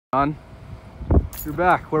John, you're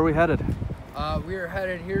back. Where are we headed? We are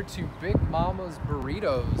headed here to Big Mama's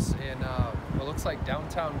Burritos in what looks like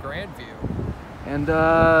downtown Grandview. And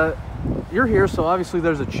you're here, so obviously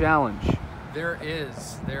there's a challenge. There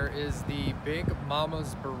is the Big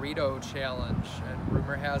Mama's Burrito Challenge, and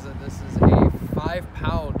rumor has it this is a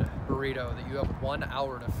 5-pound burrito that you have 1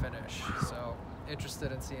 hour to finish. So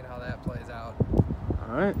interested in seeing how that plays out.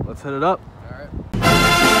 All right, let's hit it up. All right.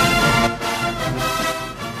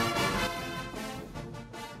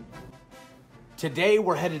 Today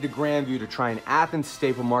we're headed to Grandview to try an Athens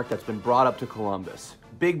staple mark that's been brought up to Columbus,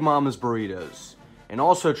 Big Mama's Burritos, and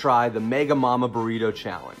also try the Mega Mama Burrito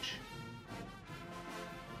Challenge.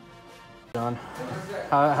 John,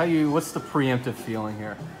 what's the preemptive feeling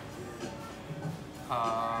here?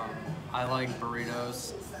 I like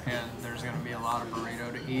burritos, and there's going to be a lot of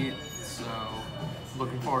burrito to eat, so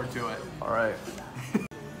looking forward to it. All right.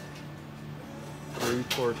 3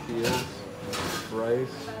 tortillas, rice.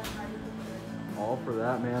 All for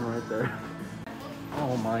that man right there.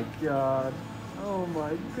 Oh my God. Oh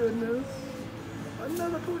my goodness.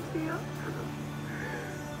 Another tortilla.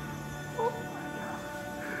 Oh my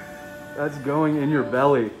God. That's going in your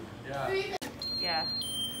belly. Yeah. Yeah.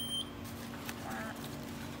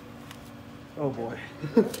 Oh boy.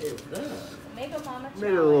 Mega Mama Challenge.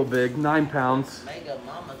 Made it a little big, 9 pounds. Mega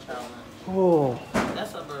Mama Challenge. Oh.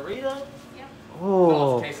 That's a burrito? Yep.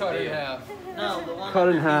 Oh. Cut it in half. No, the one. Cut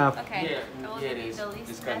in half. Okay. Yeah, Those yeah, will it be is. the least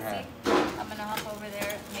It's cut in messy. I'm gonna hop over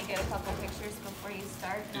there and get a couple pictures before you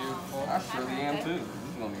start. I surely am too. This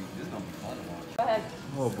is gonna be fun to watch. Go ahead.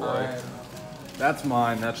 Oh boy. That's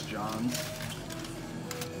mine, that's John's.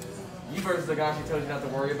 You versus the guy she told you not to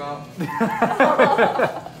worry about.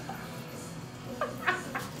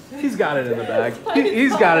 He's got it in the bag.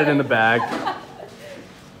 He's got it in the bag.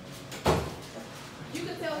 You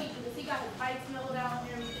can tell he got his pipes mellowed out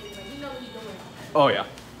and everything. Like, he know what he's doing. Oh yeah.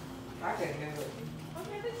 I can't handle it.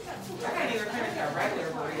 Okay, then you got two. I can't even finish that regular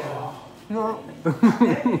burrito.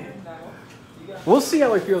 No. We'll see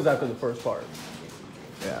how he feels after the first part.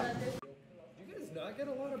 Yeah. Do you guys not get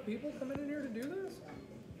a lot of people coming in here to do this?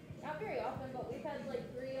 Not very often, but we've had like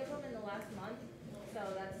 3 of them in the last month. So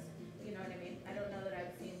that's, you know what I mean? I don't know that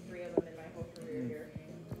I've seen 3 of them in my whole career here.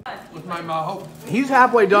 With my mouth. He's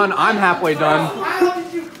halfway done. I'm halfway done. How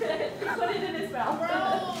did you Put it in his mouth.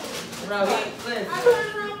 Bro, listen. I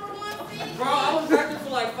turned around for 1 second. Bro, I was back there for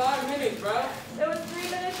like 5 minutes, bro. It was 3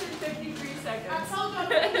 minutes and 53 seconds. I told you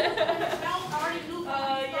I already knew.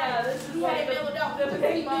 Yeah, this is He like had it mellowed out. the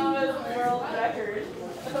Big Mama's world record.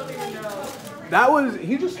 I don't even know. That was,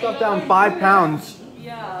 he just stuffed down 5 pounds.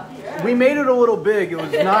 Yeah. We made it a little big. It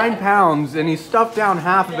was 9 pounds and he stuffed down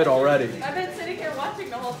half of it already. I've been sitting here watching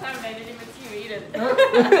the whole time and I didn't even see you eat it.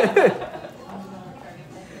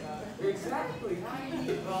 Exactly.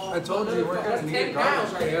 I told you we're gonna need a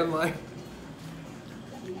garbage can, like.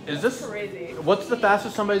 Is this, Crazy. what's the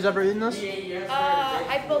fastest somebody's ever eaten this?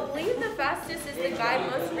 I believe the fastest is the guy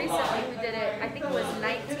most recently who did it. I think it was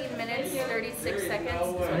 19 minutes, 36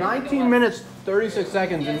 seconds. 19 minutes, 36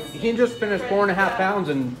 seconds, and he just finished 4.5 pounds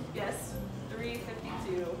and, Yes,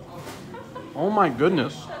 3:52. oh my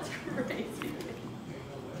goodness. That's crazy.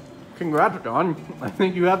 Congrats, John. I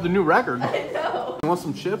think you have the new record. I know. You want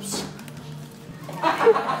some chips?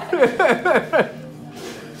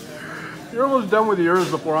 You're almost done with yours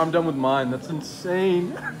before I'm done with mine. That's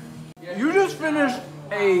insane. You just finished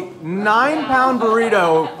a 9-pound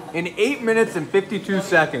burrito in 8 minutes and 52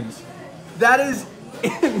 seconds. That is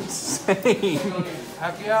insane.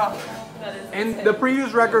 Heck yeah. That is And insane. the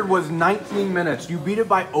previous record was 19 minutes. You beat it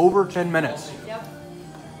by over 10 minutes. Yep.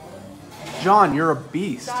 John, you're a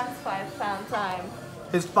beast. John's 5-pound time.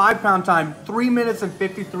 His 5-pound time, 3 minutes and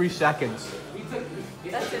 53 seconds.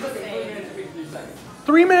 That's insane.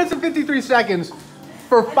 3 minutes and 53 seconds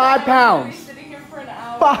for 5 pounds. Sitting here for an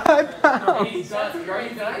hour. 5 pounds. He's done. Are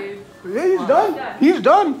you done? Yeah, he's done. He's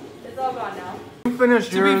done. It's all gone now. You finished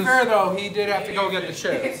To yours. be fair though, he did have to go get the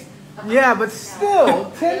chips. Yeah, but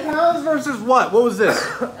still, 10 pounds versus what? What was this?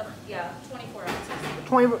 Yeah, 24 ounces.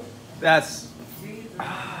 20. That's.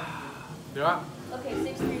 Yeah. Okay,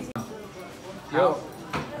 6 3.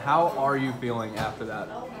 How are you feeling after that?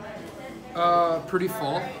 Pretty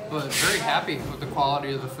full, but very happy with the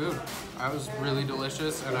quality of the food. That was really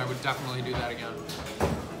delicious, and I would definitely do that again.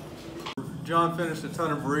 John finished a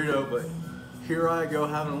ton of burrito, but here I go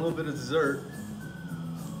having a little bit of dessert.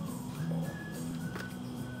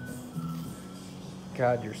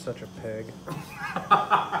 God, you're such a pig.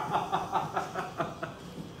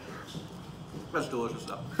 That's delicious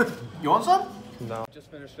stuff. You want some? No. Just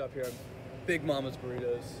finished up here at Big Mama's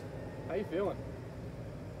Burritos. How you feeling?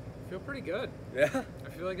 feel pretty good. Yeah. I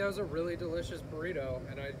feel like that was a really delicious burrito,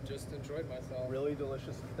 and I just enjoyed myself. Really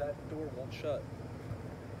delicious. That door won't shut.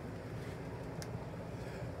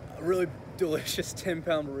 A really delicious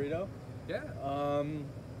 10-pound burrito. Yeah.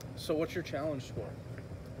 So what's your challenge score?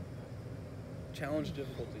 Challenge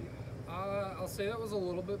difficulty. I'll say that was a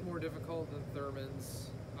little bit more difficult than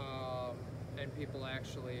Thurman's, and people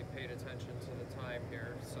actually paid attention to the time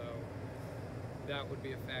here, so that would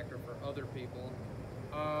be a factor for other people.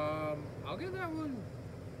 I'll give that one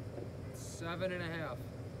 7.5.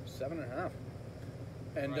 7.5.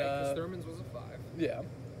 And because Thurman's was a 5. yeah.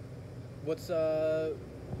 What's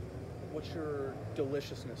your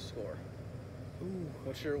deliciousness score? Ooh.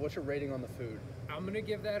 What's your rating on the food? I'm gonna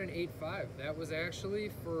give that an 8.5. That was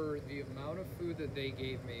actually for the amount of food that they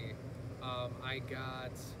gave me. I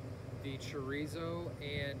got the chorizo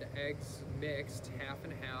and eggs mixed half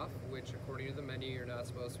and half, which according to the menu you're not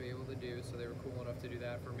supposed to be able to do, so they were cool enough to do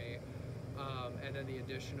that for me. And then the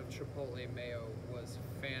addition of chipotle mayo was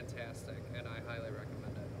fantastic, and I highly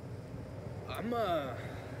recommend it.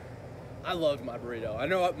 I loved my burrito. I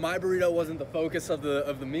know my burrito wasn't the focus of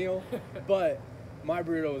the meal, but my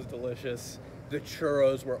burrito was delicious. The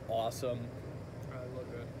churros were awesome. I love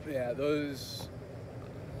it. Yeah, those.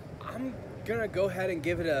 I'm gonna go ahead and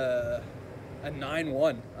give it a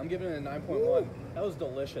 9.1. I'm giving it a 9.1. That was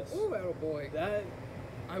delicious. Ooh, attaboy. That.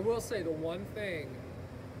 I will say the one thing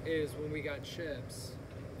is when we got chips,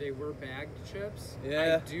 they were bagged chips.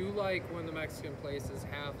 Yeah. I do like when the Mexican places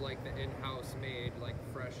have like the in-house made like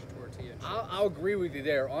fresh tortilla chips. I'll agree with you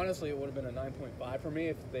there. Honestly, it would have been a 9.5 for me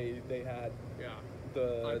if they had Yeah.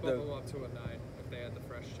 the I'd bump them up to a 9 if they had the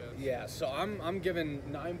fresh chips. yeah. So I'm giving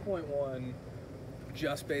 9.1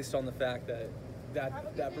 just based on the fact that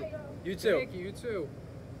you too. Thank you, you too.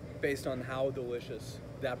 Based on how delicious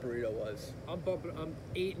that burrito was. I'm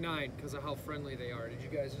 8-9 because of how friendly they are. Did you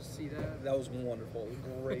guys just see that? That was wonderful.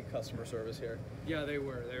 Great customer service here. Yeah, they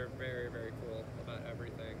were. They were very, very cool about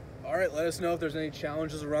everything. All right, let us know if there's any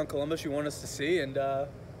challenges around Columbus you want us to see, and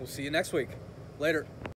we'll see you next week. Later.